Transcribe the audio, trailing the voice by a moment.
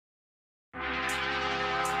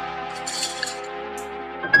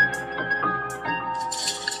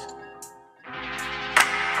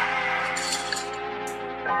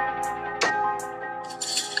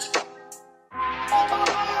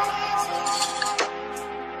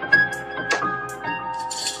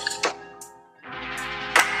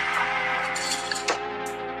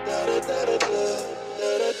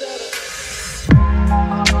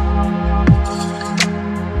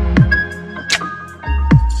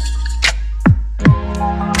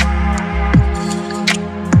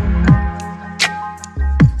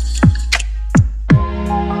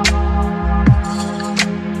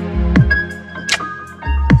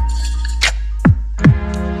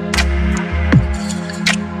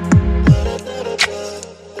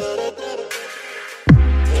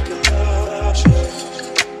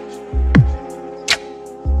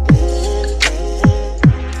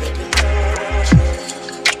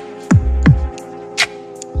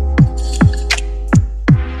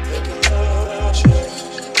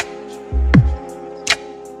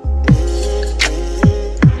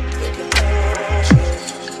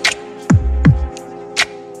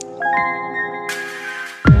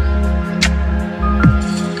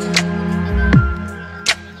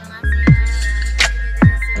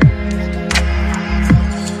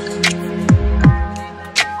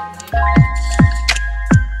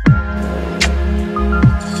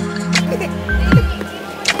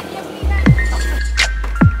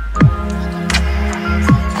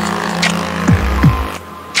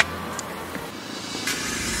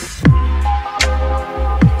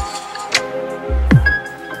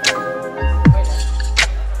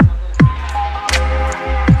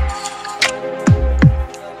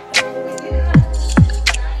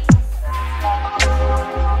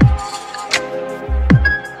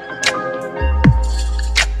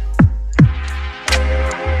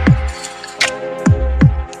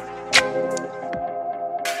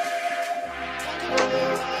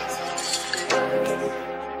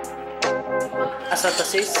to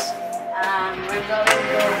sis? We're going to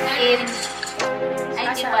eat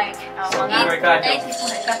IT Park.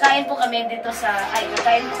 Kakain po kami dito sa,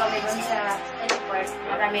 kakain po kami dun sa IT Park.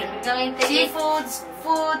 Maraming seafoods,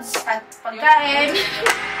 foods, at pagkain.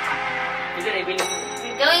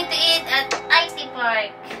 We're going to eat at IT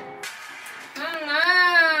Park.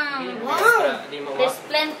 Wow! There's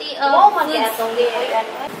plenty of foods.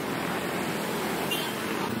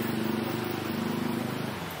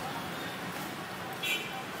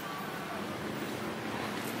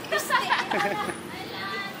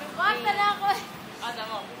 Bakit pala ako? Asa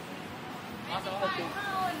mo? Asa mo?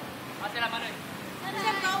 Asa lang ano eh?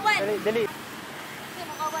 Sir, kawan. Dali. Sir,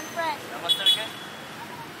 kawan, friend. Master ka?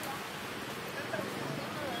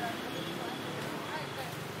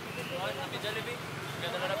 Happy Jollibee.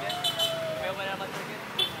 Ganda na yan. Kaya ba naman master ka?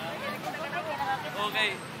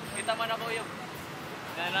 Okay. Kita man ako yung.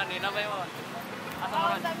 Ninabay mo. Asa mo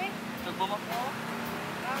man? Tugbo mo?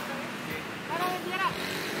 Parang hindi na.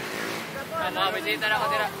 Ano, bisita na ako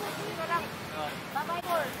tira. Bye-bye,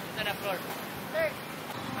 floor. Ito na floor. Third.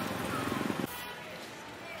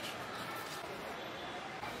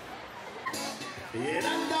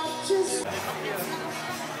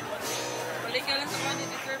 Balik ka lang sa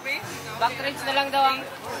quantity survey. Back trains na lang daw ang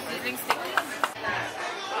drink stick.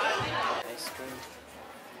 Ice cream.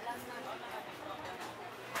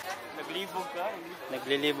 Naglibog ka?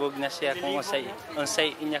 Naglilibog na siya kung unsay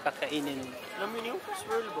inya kakainin. Lamin yung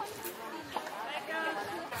swirl ba?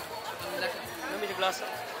 Lamin yung glasa.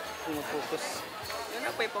 Pumupokus. Yan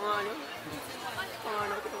na pa yung pangalan.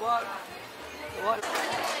 Pangalan ko. Wal.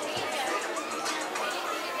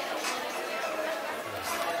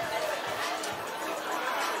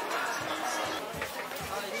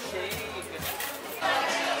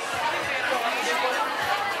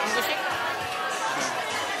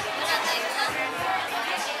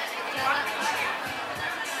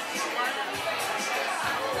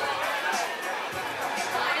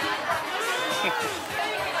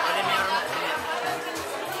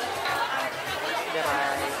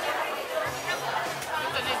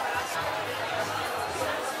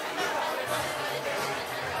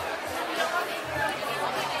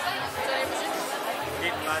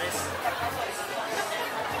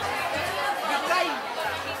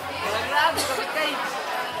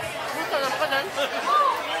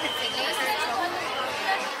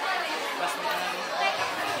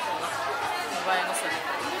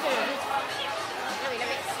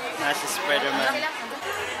 Nasi Spider-Man.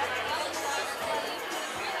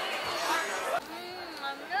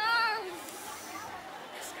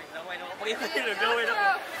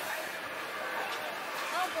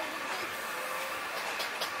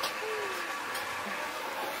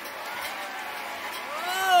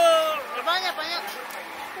 Banyak.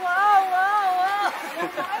 Wow!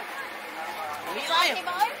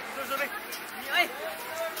 Sorry.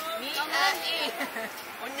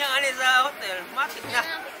 Kunya ani sa hotel, matik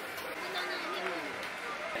na.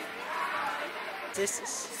 This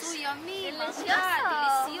is So yummy!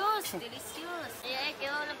 Delicious! Ay,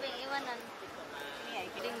 kaya wala pa yung iwanan.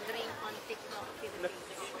 Ay, kiling drink on TikTok.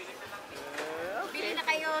 Bili na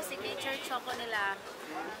kayo, signature choco nila.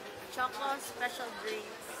 Choco special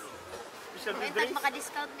drinks. May tag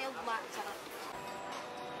maka-discount na yung ugma. Sarap.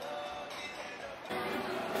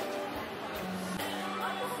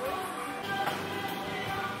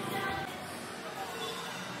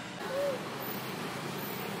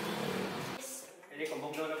 Hindi ka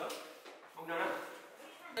bugnaw na ba? Bugnaw na?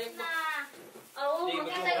 Oo,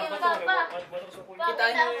 makita niyo pa. Kita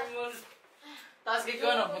niyo yung taas kay ko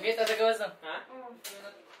ano? Magkita sa gawas no? Ha?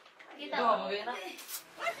 Kita mo. Magkita.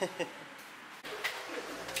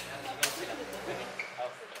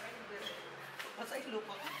 What's ay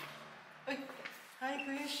lupa? Ay! Hi,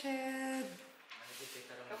 Kuya Shed!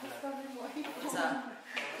 Kamusta mo? Sa?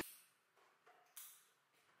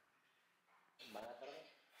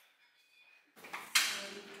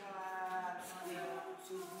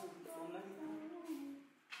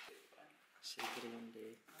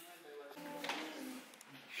 Grande.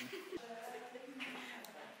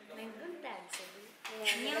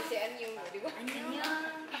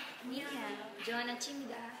 안녕. Joanna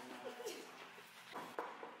Chimda.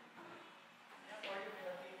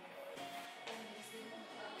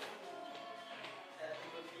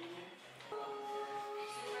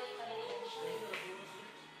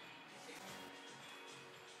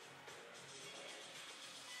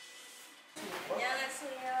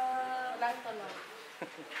 안녕하세요. 랑토노.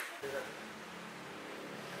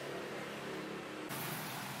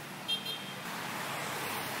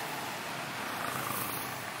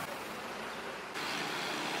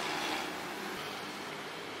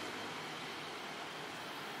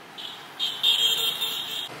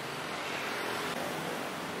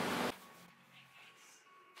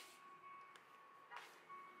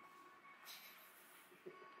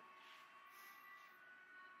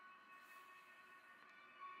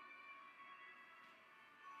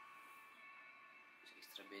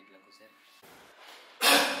 Extra bed lang ko, sir.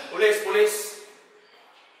 Police!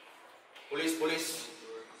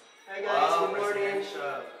 Hi guys, good morning.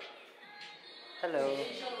 Hello.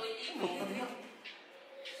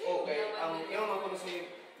 Okay, ang iyong mga kuno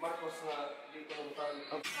si Marcos na dito ng butan.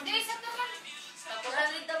 Hindi, isa naman.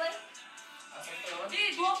 Kapuralit daw eh.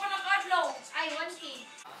 Di, duwa pa ng kadlaw. Ay, 1K.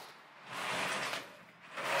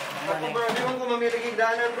 Ako bro, di man ko mamiligig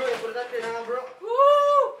daanan bro. Importante na nga bro.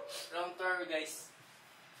 Long tour, guys.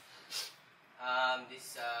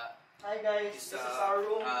 This Hi guys, this is our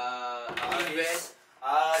room. king bed.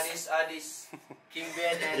 This king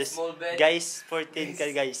bed and Just, small bed. guys, 14 ka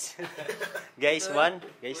guys. Guys 1,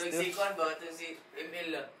 guys Kurang 2. si Kwan ba? Ito si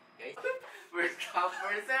Emil lang. Guys. First come,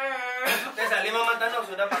 first serve. Kaya sa lima man tanong,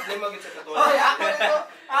 so dapat lima gid sa katuwa. Hoy,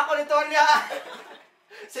 ako nito niya.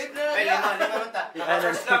 Save na Ay, niya. lima man ta.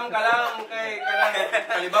 First time ka lang kay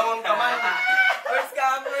kalibangon ka man. First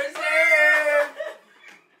come, first serve.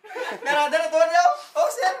 Narada na tuwan niya. Oh,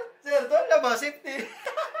 sir, tuwan niya ba? Safety.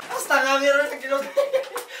 Basta nga meron ng kilot.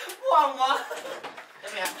 Buwang mo.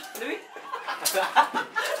 Dami ha? Dami?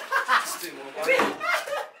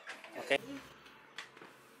 Okay.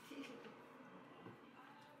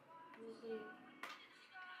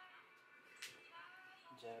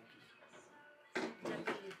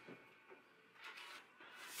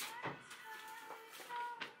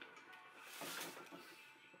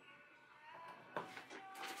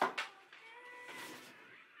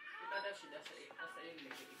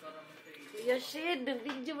 Kuya Shed,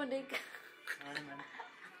 video mo na ka.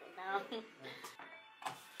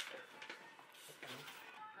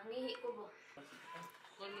 Nangihi ko ba?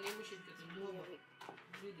 Kung hindi mo shit ka sa duwa ba?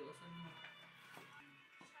 Video, asan mo?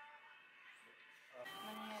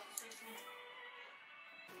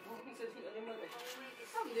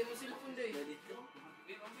 Hindi mo sila kundi.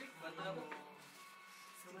 Hindi mo bata ako.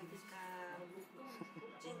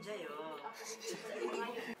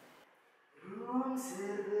 Room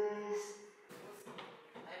service.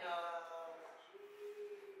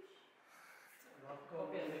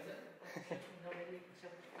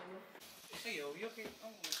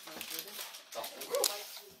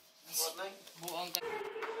 Buang ka.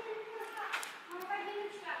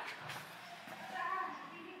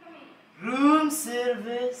 Room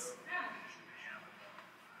service.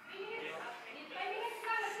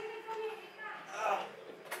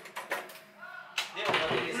 Di mo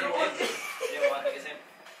matigisip. Di mo matigisip.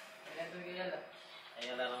 Ayan to gilala.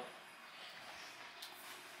 Ayan lang.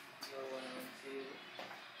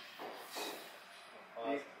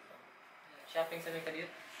 Shopping sa may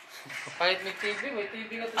kadiyot. Kahit may TV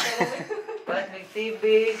nga to sa rin. Kahit may TV.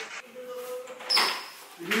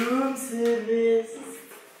 Room service.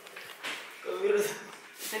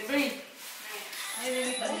 Siyempre.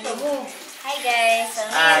 Hi guys. So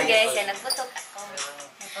ngayon guys, nagputok ako.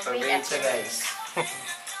 Pag-wait siya, guys.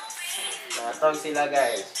 Nakatog sila,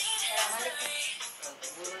 guys.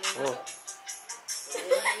 Oh.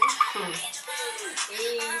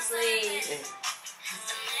 Please.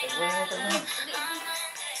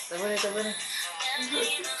 Tabi na.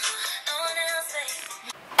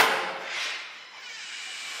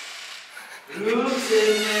 Room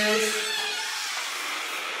service.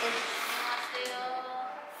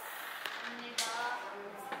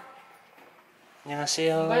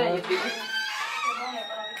 안녕하세요. Ba, yung TV?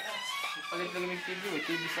 Palit lang yung TV. May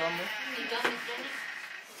TV sa amin.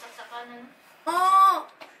 Oh!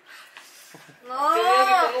 No! Sige,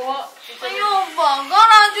 kita Ayo, bangga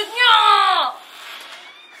na dyan niya!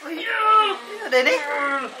 Dene?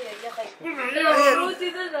 Ayo,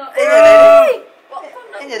 dito na.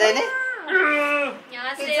 Ini Dene?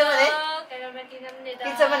 안녕하세요. Kaya makinam nila.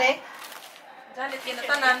 Pizza man eh. Jalit,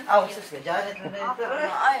 kinatanan. Aw, sus ka Janet mo na ito.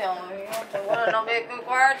 Ayaw, wala na kayo kong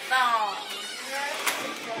kwarta.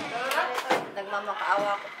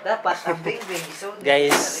 Nagmamakaawa ko. Dapat ang bing-bing iso.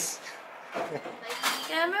 Guys,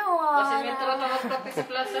 Kaya may Kasi may wala. tara-tara practice sa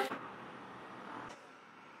plaza.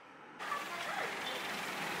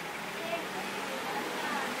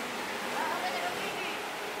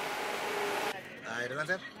 Ay, dalan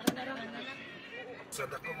sir. Sa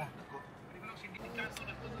dako mo.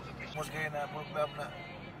 Mas kaya na program na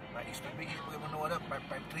na-istubigi po yung manawala,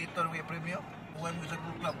 5-3 ton may premyo. Buwan mo sa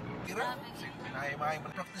group club. Tira, nahay-mahay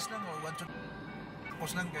practice lang o one shot.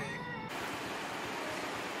 Tapos lang kay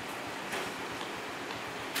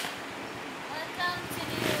Welcome to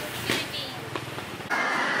the Philippines.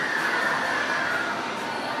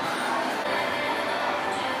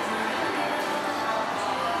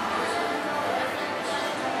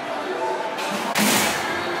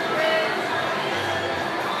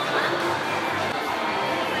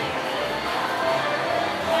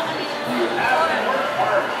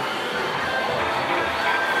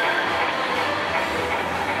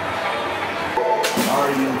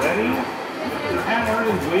 Are you ready? Mr. Hammer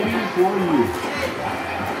is waiting for you.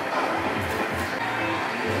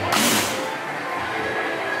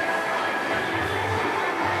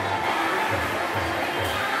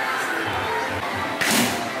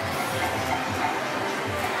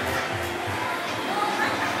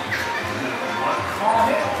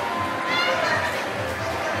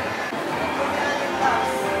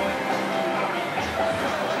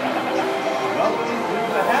 Welcome to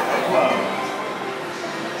the Hammer Club.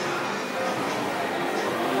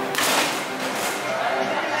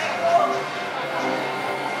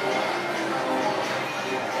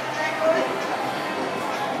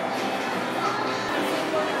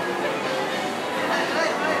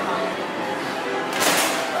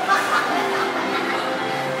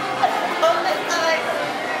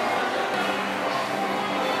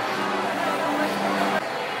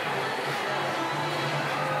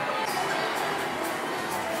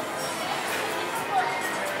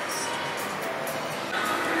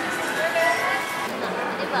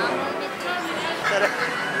 Di ba ang medyo?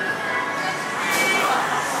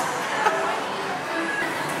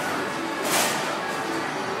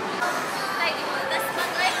 Ay, di mo tas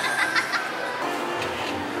mag-ay.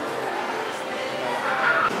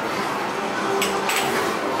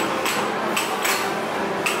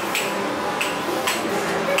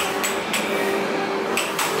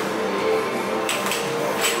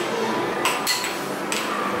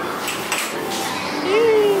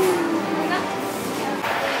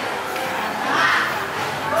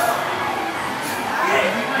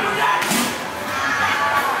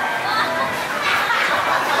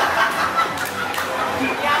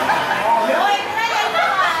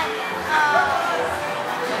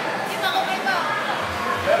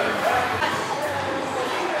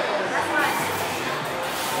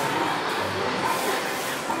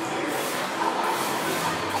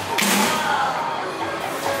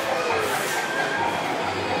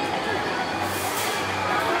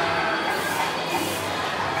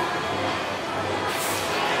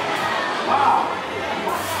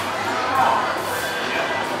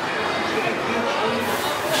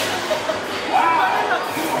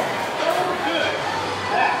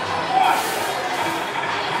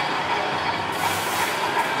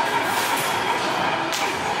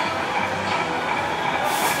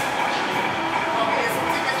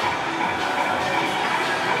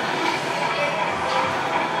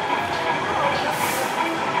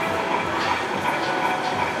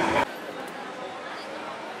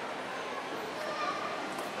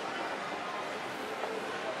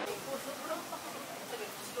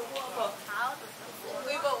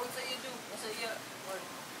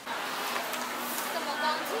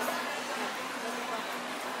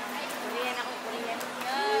 Korean ako, Korean.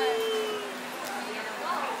 Yan. Korean ako.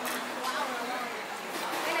 Wow.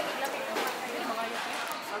 Ay, lamig-lamig ako.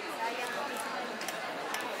 Sayang ako.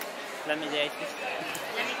 Lamig di itis.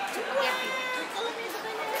 Lamig. Spaghetti.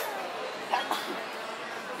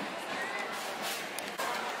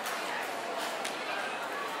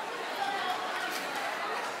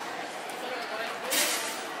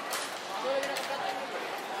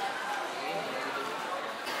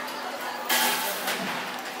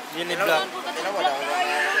 Yun vlog.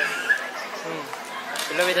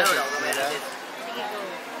 Ilawid na siya. Sige, go.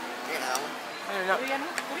 Korean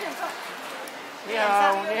mo? Korean sa? Ni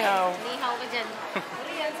hao, ni hao. Nihaw ka dyan.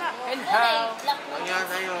 Korean sa? And how? Kaya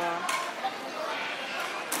sa'yo.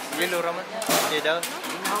 Yelo raman. Iya daw.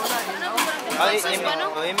 Ay,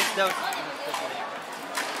 Imix daw.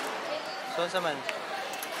 So sa man.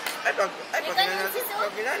 Ay, pag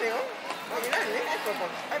ginani, oh. Pag ginani,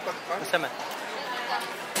 ay, pag. Sa man.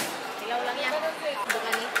 Ilaw lang yan.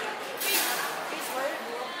 Bukan ni.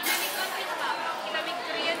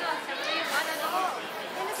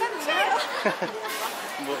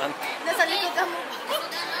 Bukan. Nasa likod ka mo.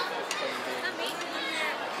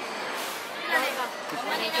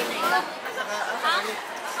 Ha?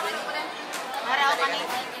 Mara ako kani.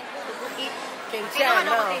 Bukit. Kensya,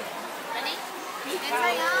 no? Kani?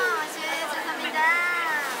 Kensya, sa Samida.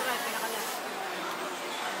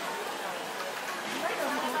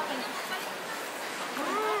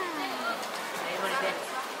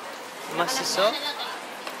 Masiso?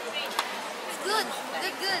 It's good.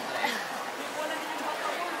 Good, good.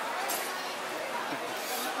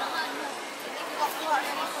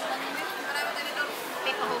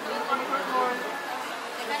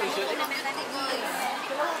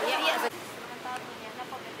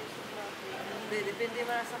 Depende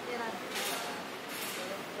ba sa kiran?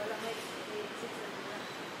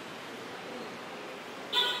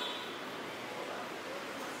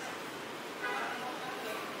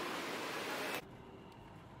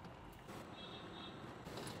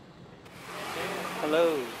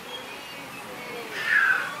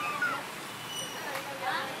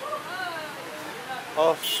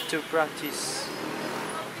 off to practice.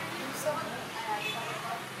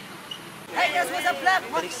 Hey, this was a black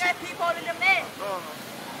looking at people in the mid.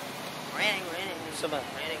 Raining. Sama.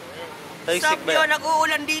 Taysik ba?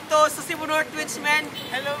 Nag-uulan dito sa Cebu North Twitch, man.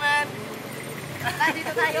 Hello, man.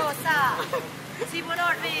 Nandito tayo sa Cebu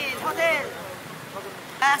North Hotel.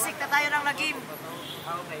 Classic na tayo ng lagim.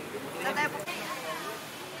 Okay. Saan tayo po?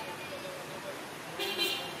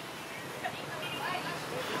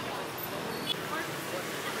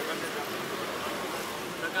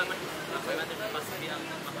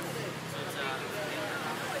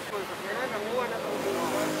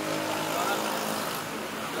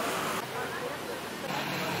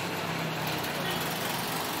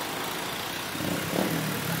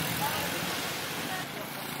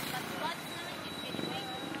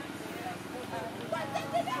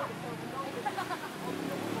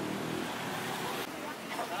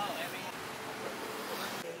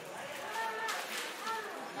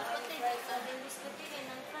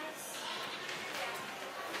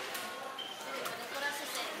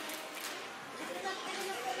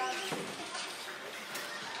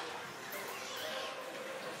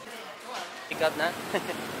 Ikat na?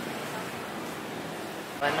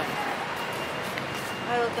 Ano?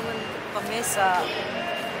 Ayaw naman kami sa...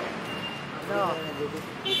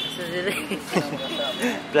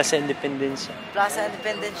 Plaza Independencia. Plaza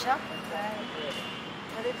Independencia.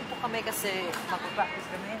 Nandito po kami kasi mag-practice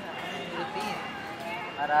kami na routine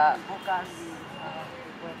para bukas.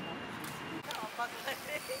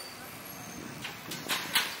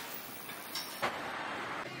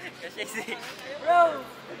 Kasi si... Bro!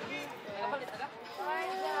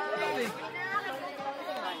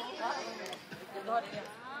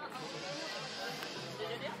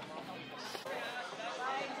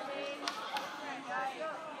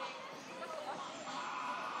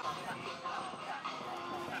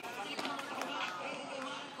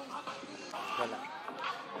 Wala.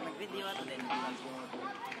 Nag-video ato din.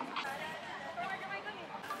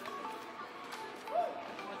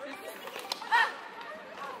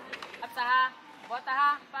 Apsa ha. Bota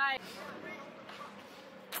ha. Bye.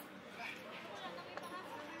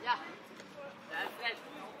 Yeah. That's it.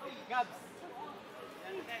 Gabs.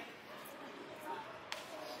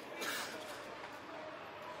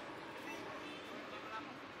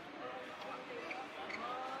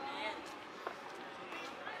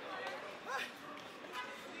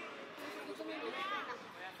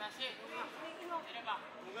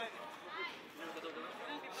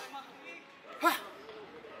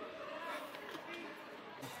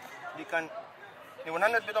 Di kan, ni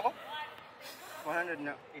 100 bit ako? 100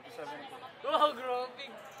 na, 87 ako. Oh, grabe.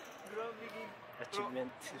 Grabe. Achievement.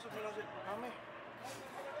 Gusto ko lang siya, kami.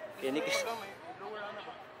 Kini kasi. Kami, wala na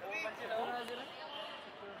ba?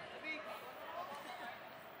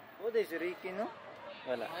 Oh, there's Ricky, no?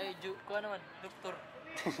 Wala. Ay, ko naman. Doktor.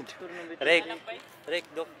 Rek,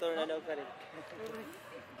 doktor na daw ka rin.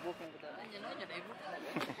 Anyan ay book.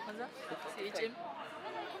 Ano? Si HM.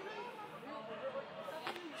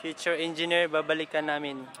 Future engineer, babalikan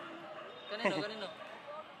namin. Kanino?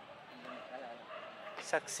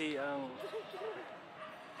 Saksi ang...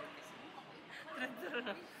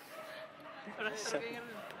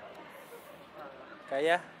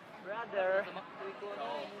 Kaya? Brother.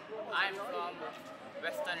 I'm from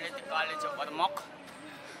Western Little College of Ormoc,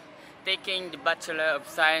 taking the Bachelor of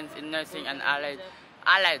Science in Nursing and Allied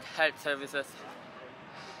Health Services.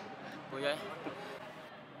 Kuya?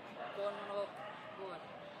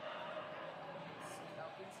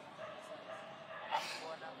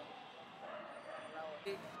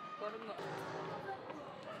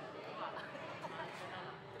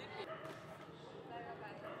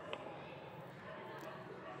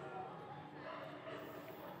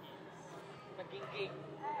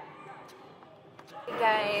 Hey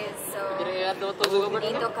guys, so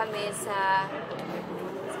dito kami sa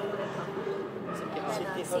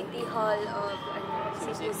City Hall of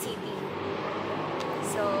Cebu City.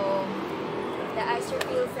 So the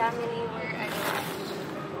Astrophile family were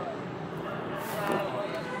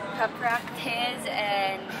ka-practice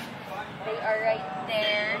and they are right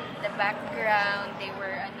there. The background, they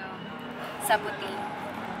were saputi.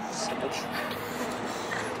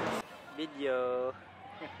 Video.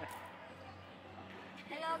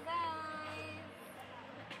 Hello guys!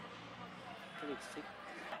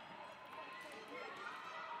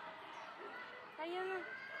 Kaya na.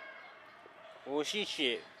 我谢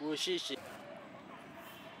谢。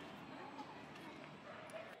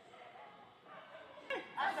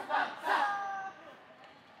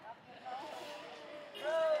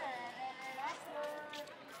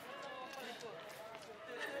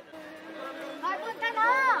Magpunta na!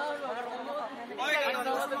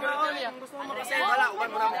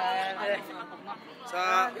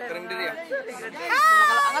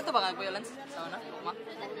 Angat to ba kay Kuya Lance? Sa una? Ma?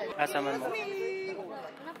 Asa man mo?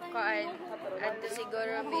 Kuan, adto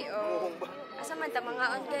siguro mi o asa man ta mga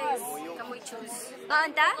on guys, kamoy choose.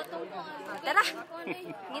 Maon ta? Tara.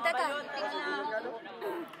 Ngita ta.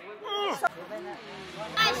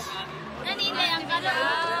 Nanile ang kala.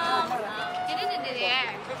 Dire.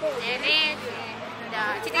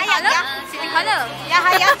 City Hall. Yeah,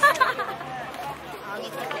 hiya.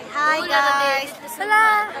 Hi guys. Hello.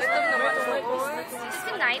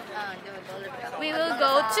 Tonight we will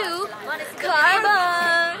go to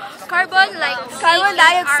carbon like carbon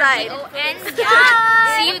dioxide.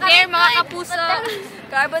 See you there mga kapuso.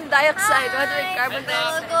 Carbon dioxide. What is carbon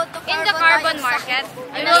dioxide? In the carbon market,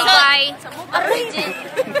 we will buy origin.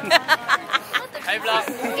 Hi vlog.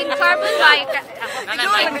 In carbon dioxide.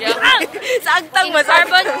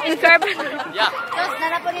 In carbon. Yeah.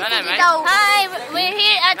 Hi, we're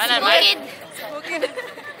here at Bukid.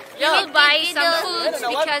 We will buy some foods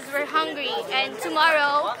because we're hungry, and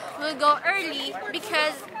tomorrow we'll go early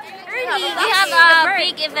because we have a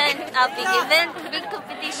big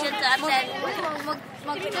competition to attend.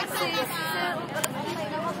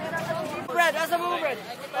 Bread, asa mo bread?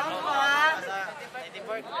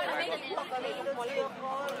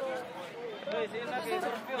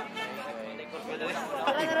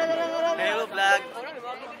 Hello vlog.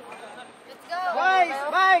 Guys,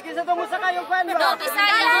 bye! Kinsa tong usa kayong fan ba? No,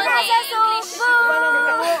 Visayas, English.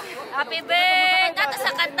 Happy birthday! Dato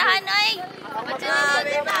sa kantahan ay.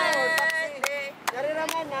 Dari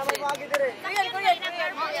raman na mabagi dire. Kuya.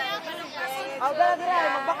 Aw dara dire,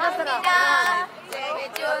 magbakas na.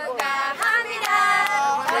 Hamida.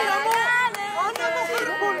 Ano mo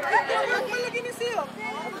carbon? Ang malagi ni siya.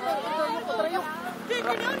 Kaya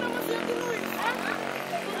na naman siya tinuy.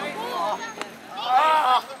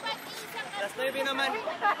 Last 9 naman.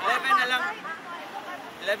 11 na lang.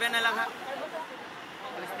 11 na lang ha.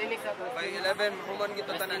 Calisthenics ako. By 11, human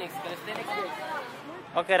kita tanan. Calisthenics.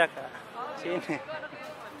 Okay ra ka. Sino?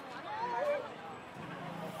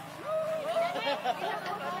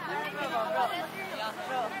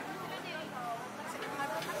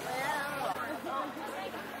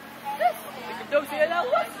 Dog siya lang.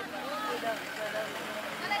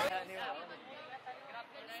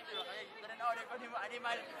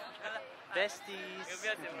 Besties.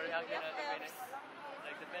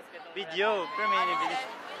 Video. Permini video.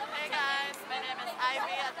 Hey guys, my name is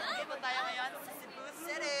Ivy at nandito tayo ngayon sa Cebu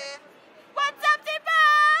City. What's up, Tipo?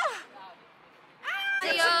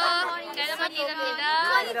 See you. Kailan magkita-kita?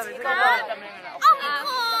 Oh my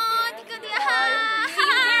God! Ikaw diya! See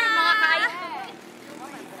you there, mga kaya.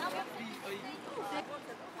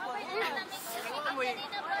 One,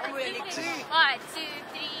 two, three. One, two,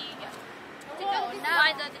 three.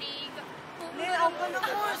 Ang ganda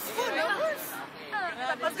course.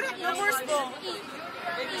 Pag-grab na course mo.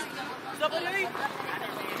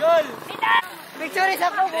 Jol! Picture isa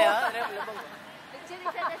ko mo.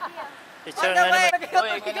 Picture na naman.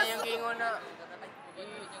 Oy, kanya yung kingo na.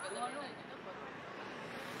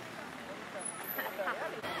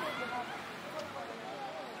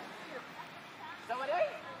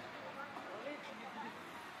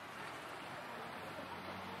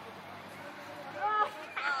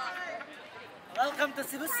 Welcome to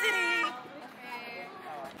Cebu City!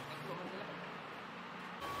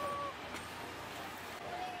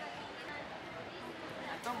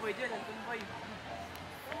 Tomboy dyan, ang tomboy.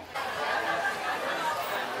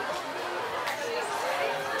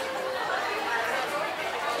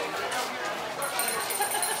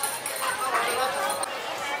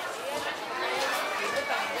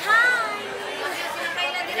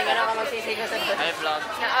 Hindi ka na ka magsisigaw sa Hi vlog.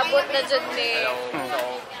 Naabot na dyan ni. Hello.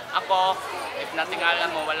 So, ako, if nating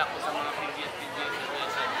alam mo, wala ko sa mga previous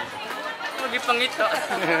videos. Hindi pangito.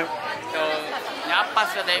 So,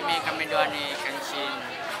 napas ka dahil may kami doon ni Kanshin.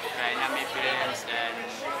 Kaya namin films and...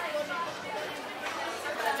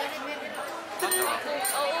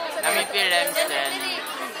 Namin films and...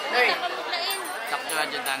 Sakto na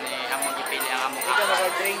dyan ni among ipili ang among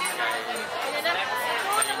mag-drink.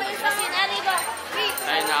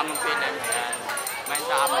 Dahil na among films and... Main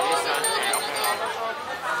sa among resource and okay.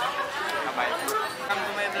 Kabay.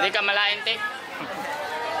 Hindi ka malain, Tik.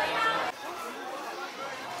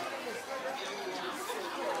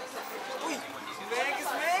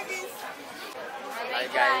 Hi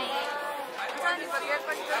guys.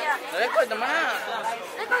 Record naman na.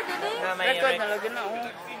 Record din eh. Record na lagyan na.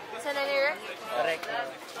 Sa nanirik? Correct.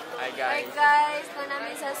 Hi Hi guys. guys, na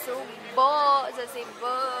namin sa Cebu.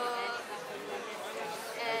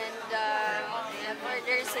 And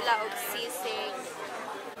nag-order sila og sisig.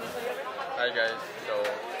 Hi guys. So,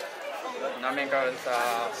 namin karon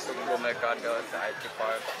sa Sugbo Mercado sa IT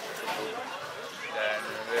Park, Cebu. Then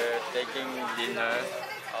we're taking dinner.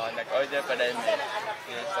 Nag-order pa din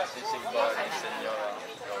yung sa sisig bar ni Senyora.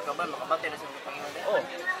 Ikaw ba, makabati na sa mga Panginoon? Oh,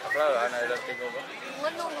 klaro, ano ilang tigo ba?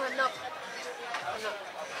 Manok.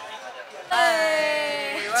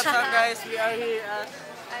 Hey! What's up guys? We are here at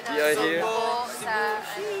Sugbo sa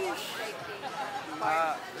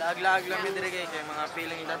lag-lag lang yung dirigay kay mga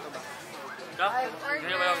feeling dato ba?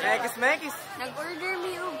 Mekis! Nag-order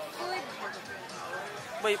me og food.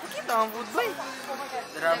 Bay, pakita ang food bay.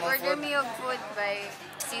 Nag-order me og food by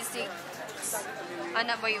Sisig.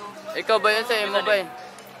 Ano ba yun? Ikaw ba yun sa imo ba?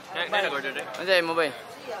 Kaya nag-order din? Ano sa imo ba?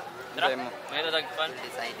 Sa imo. May natagpan?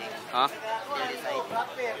 Deciding. Ha?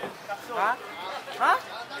 Ha? Ha?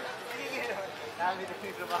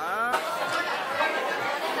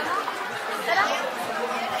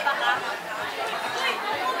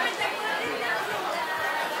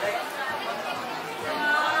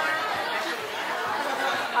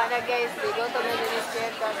 Para guys, ligaw to may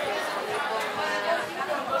nilisket kasi kami pong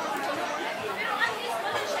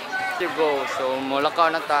Go. So, mulakaw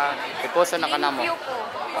na ta. Iposa na ka na mo. review ko.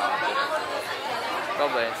 Ikaw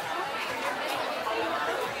ba?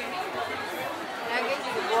 Kaya guys,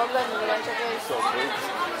 buwagan mo lang siya guys.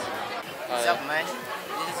 What's up man?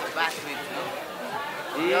 This is a bass week, no?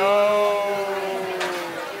 Yo!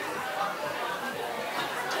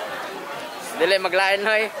 Dili maglain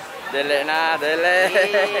hoy. Dili na, dili.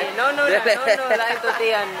 No, lain to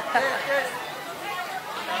tiyan.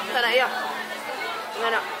 Sana iya.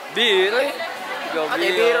 Ngana. Beer. Go Ate,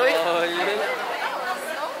 beer. beer, oy. Oh, yeah.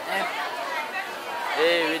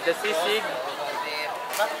 Hey, with the sisig.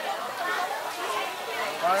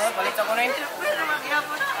 Balik sa kuno ito.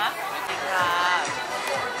 Ha?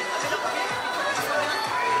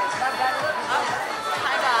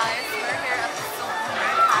 Hi guys, we're here at the Sugbo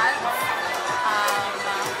Mercado.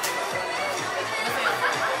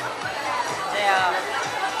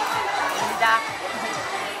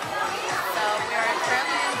 So we are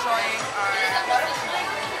currently enjoying our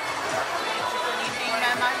eating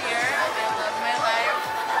mama here. I love my life.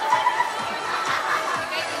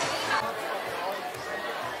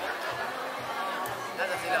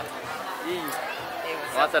 Nasa sila.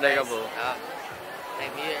 What's that ka po?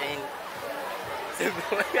 I'm here in Cebu.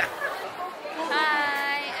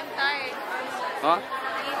 Hi, I'm tired. Huh?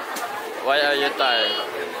 Why are you tired?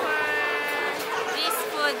 This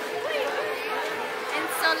food. And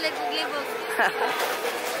so libog-libog.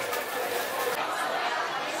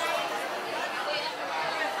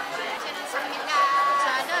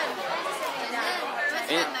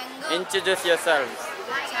 Introduce yourselves.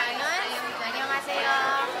 안녕하세요.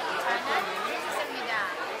 저는 이수입니다.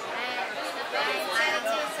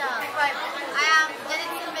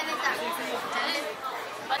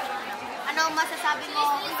 Anong masasabi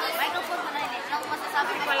mo? Microphone mo na yun. Anong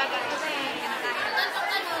masasabi mo? Wala ka kasi.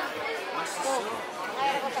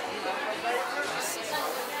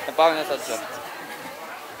 Napawag na sa dyan.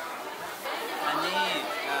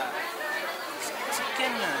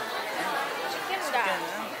 Chicken na.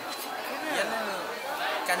 Yan na.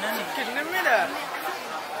 Kanan. Chicken na mira.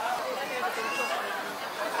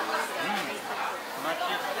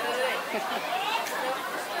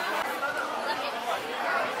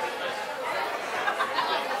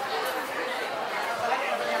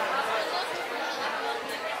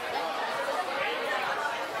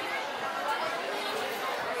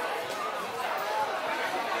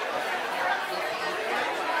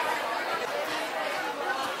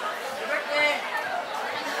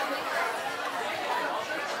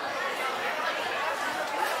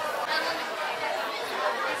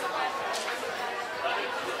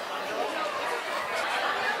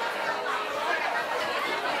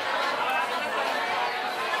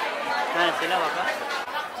 Sila waka?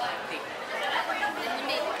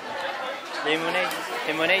 Lemonade.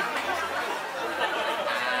 Lemonade.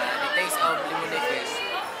 The taste of lemonade guys.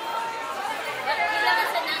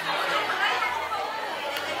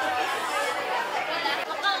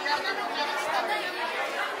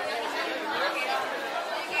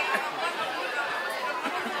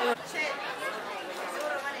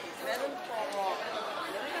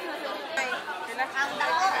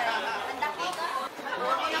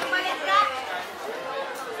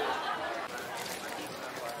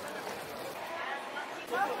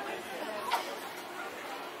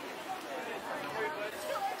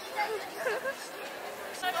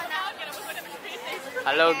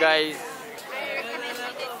 Hello guys.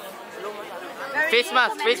 Face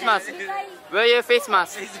mask, face mask. Wear your face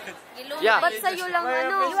mask. Yeah. Ba't sa'yo lang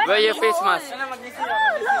ano? Wear your face mask.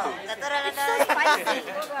 Natural na spicy.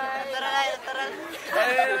 Natural.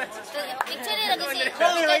 Picture nila kasi.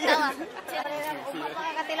 Picture tawa.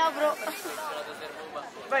 Katilaw bro.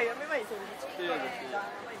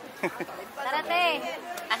 Tara te.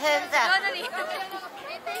 Ahem sa.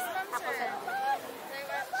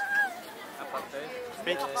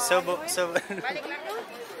 Sobo.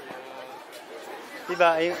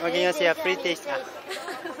 Diba, maging siya free taste ah.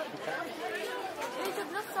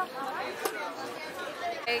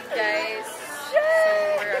 Hey guys, so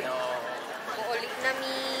we're uulit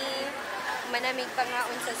nami. Manamig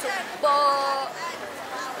pangaon sa Sugbo.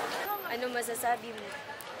 Ano masasabi mo?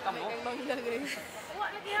 Kamo? Ano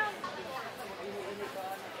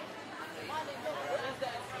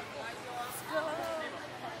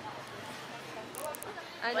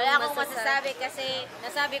Wala akong masasabi kasi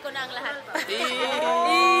nasabi ko na ang lahat.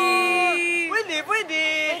 Pwede.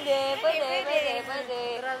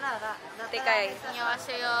 Tikay.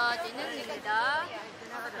 안녕하세요. 진은입니다.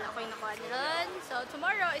 Ako'y nakuha nilan. So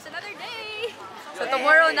tomorrow is another day. So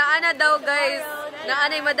tomorrow, naana daw guys.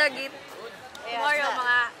 Naanay madagit. Tomorrow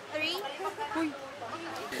mga 3.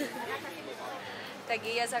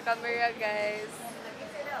 Tagiya sa camera guys.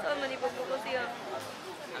 So manipog ko siya.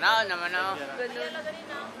 Ano naman no? Ganun.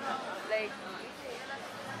 Like,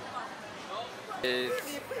 The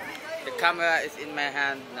camera is in my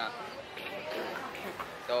hand now.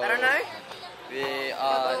 So we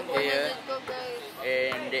are here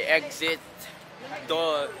in the exit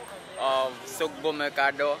door of Sugbo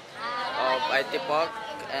Mercado of IT Park,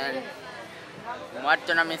 and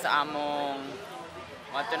muadto namin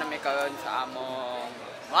karon sa among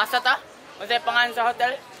masa ta? Unsay pangalan sa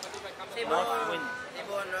hotel?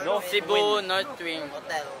 Cebu North Wing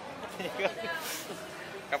Hotel.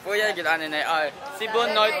 Kapuya gid ani na Cebu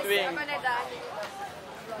North Wing.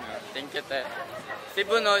 Thank you te.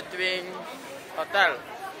 Cebu North Wing Hotel.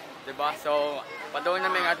 Diba? So padong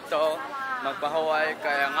namin adto magpahuway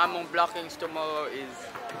kaya ang among blockings tomorrow is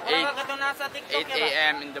 8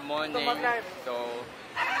 a.m. in the morning. So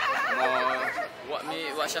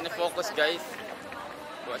wa siya ni focus guys.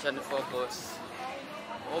 Wa siya ni focus.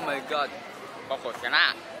 Oh my god. Focus ka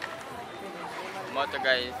na. Moto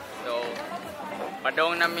guys. So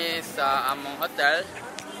padong nami sa among hotel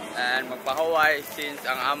and magpahuway since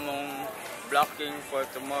ang among blocking for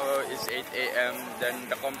tomorrow is 8 a.m. Then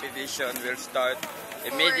the competition will start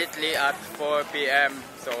immediately at 4 p.m.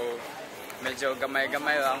 So medyo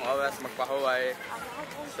gamay-gamay lang oras magpahuway.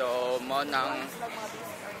 So mo nang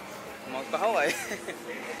magpahuway.